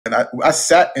And I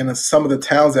sat in some of the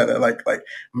towns that are like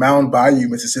Mound, Bayou,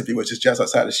 Mississippi, which is just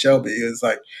outside of Shelby. It's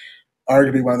like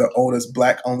arguably one of the oldest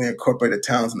Black-only incorporated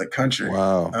towns in the country.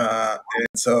 Wow. And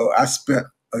so I spent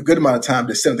a good amount of time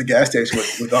just sitting at the gas station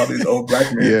with all these old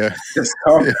Black men just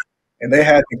talking. Yeah. And they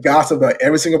had to gossip about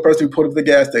every single person who pulled up at the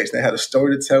gas station. They had a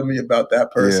story to tell me about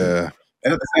that person. Yeah.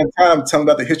 And at the same time, telling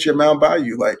about the history of Mound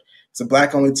Bayou. Like, it's a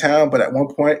Black-only town, but at one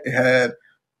point it had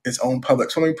its own public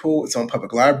swimming pool, its own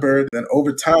public library. Then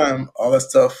over time, all that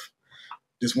stuff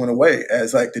just went away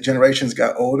as like the generations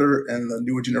got older and the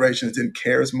newer generations didn't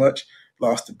care as much.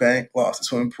 Lost the bank, lost the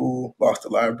swimming pool, lost the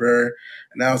library.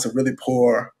 And now it's a really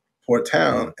poor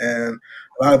town. And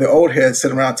a lot of the old heads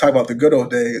sit around and talk about the good old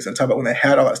days and talk about when they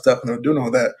had all that stuff and they were doing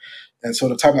all that. And so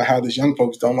they're talking about how these young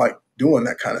folks don't like doing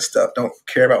that kind of stuff, don't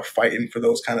care about fighting for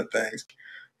those kind of things.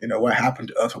 You know, what happened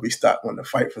to us when we stopped wanting to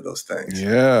fight for those things?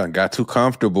 Yeah, got too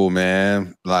comfortable,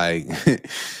 man. Like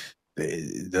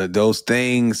those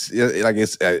things, like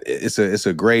it's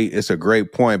a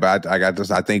great point. But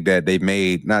I think that they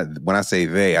made, not when I say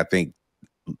they, I think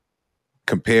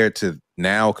compared to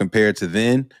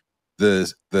then,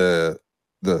 the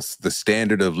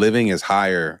standard of living is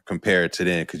higher compared to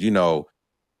then. Because, you know,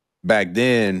 back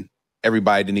then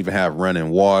everybody didn't even have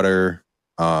running water,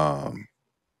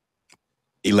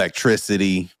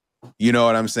 electricity. You know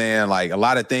what I'm saying? Like a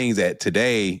lot of things that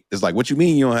today is like, what you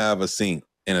mean you don't have a sink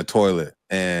and a toilet?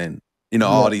 And, you know,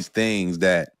 all these things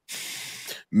that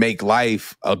make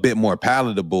life a bit more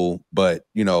palatable. But,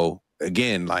 you know,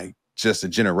 again, like just a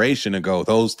generation ago,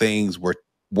 those things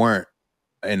weren't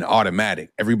an automatic.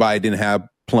 Everybody didn't have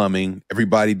plumbing.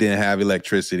 Everybody didn't have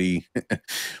electricity.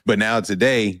 But now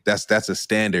today, that's a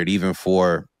standard even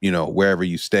for, you know, wherever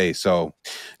you stay. So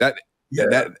that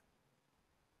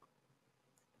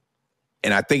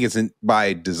and I think it's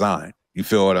by design. You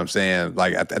feel what I'm saying?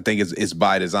 Like I think it's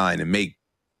by design to make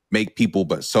people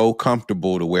but so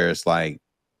comfortable to where it's like,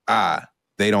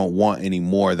 they don't want any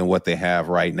more than what they have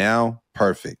right now.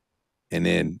 Perfect. And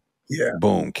then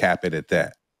boom, cap it at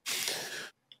that.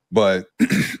 But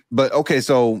okay,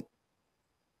 so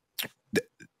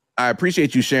I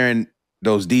appreciate you sharing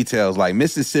those details. Like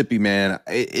Mississippi, man,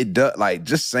 it does, like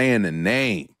just saying the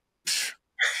name.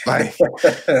 Like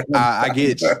I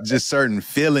get just certain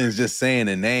feelings just saying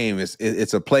the name.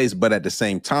 It's a place, but at the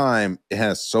same time, it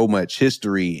has so much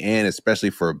history, and especially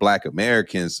for Black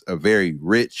Americans, a very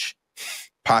rich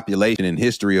population and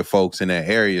history of folks in that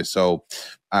area. So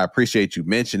I appreciate you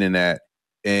mentioning that.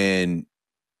 And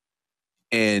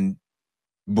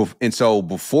so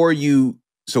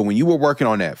when you were working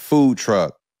on that food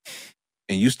truck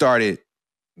and you started,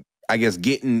 I guess,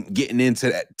 getting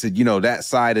into that, to, you know, that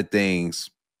side of things,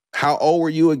 how old were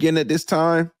you again at this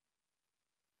time?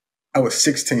 I was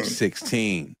 16.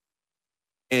 16.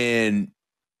 And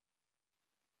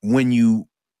when you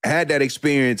had that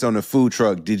experience on the food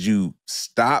truck, did you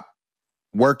stop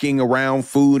working around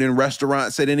food in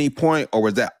restaurants at any point? Or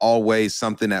was that always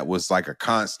something that was like a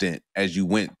constant as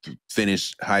you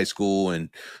finished high school and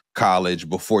college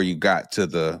before you got to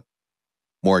the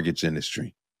mortgage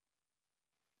industry?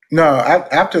 No,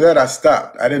 after that, I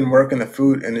stopped. I didn't work in the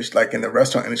food industry, like in the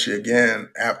restaurant industry again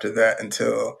after that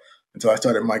until I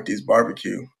started Mike D's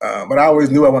Barbecue. But I always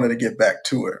knew I wanted to get back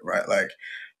to it, right? Like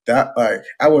that, like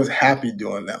I was happy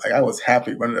doing that. Like I was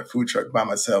happy running a food truck by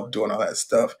myself, doing all that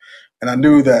stuff. And I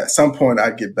knew that at some point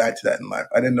I'd get back to that in life.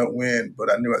 I didn't know when,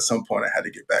 but I knew at some point I had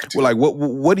to get back to it. Like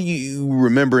what do you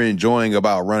remember enjoying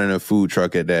about running a food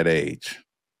truck at that age?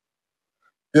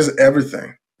 Just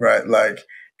everything, right? Like,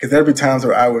 because there'd be times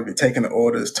where I would be taking the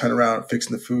orders, turning around,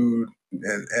 fixing the food,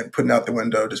 and putting out the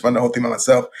window, just running the whole thing by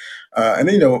myself. And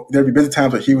then, you know, there'd be busy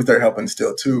times where he was there helping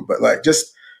still too. But like,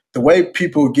 just the way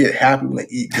people get happy when they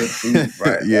eat good food,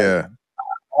 right? Yeah. Like,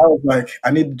 I was like,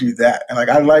 I need to do that. And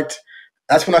like,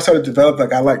 that's when I started to develop,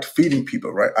 like, I liked feeding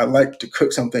people, right? I liked to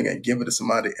cook something and give it to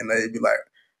somebody and they'd be like,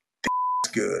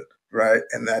 that's good, right?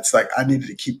 And that's like, I needed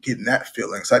to keep getting that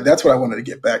feeling. So that's what I wanted to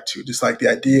get back to, just like the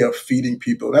idea of feeding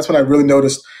people. That's when I really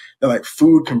noticed that like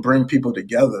food can bring people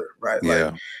together, right? Yeah.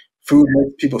 Like food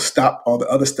makes people stop all the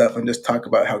other stuff and just talk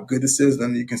about how good this is.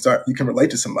 Then you can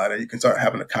relate to somebody, you can start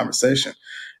having a conversation.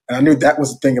 And I knew that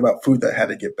was the thing about food that I had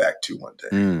to get back to one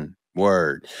day.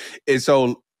 Word. And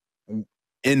so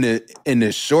in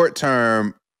the short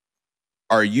term,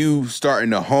 are you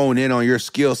starting to hone in on your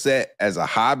skill set as a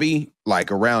hobby,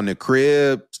 like around the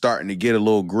crib, starting to get a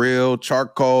little grill,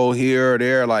 charcoal here or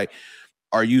there? Like,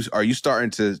 are you starting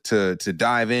to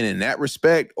dive in that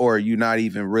respect, or are you not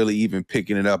even really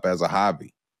picking it up as a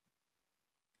hobby?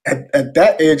 At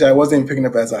that age, I wasn't even picking it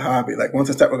up as a hobby. Like once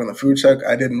I started working on the food truck,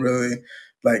 I didn't really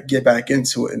like get back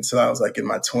into it until I was like in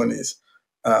my 20s.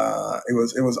 it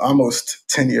was almost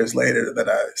 10 years later that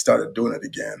I started doing it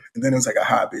again. And then it was like a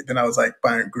hobby. Then I was like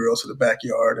buying grills for the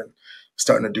backyard and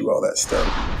starting to do all that stuff.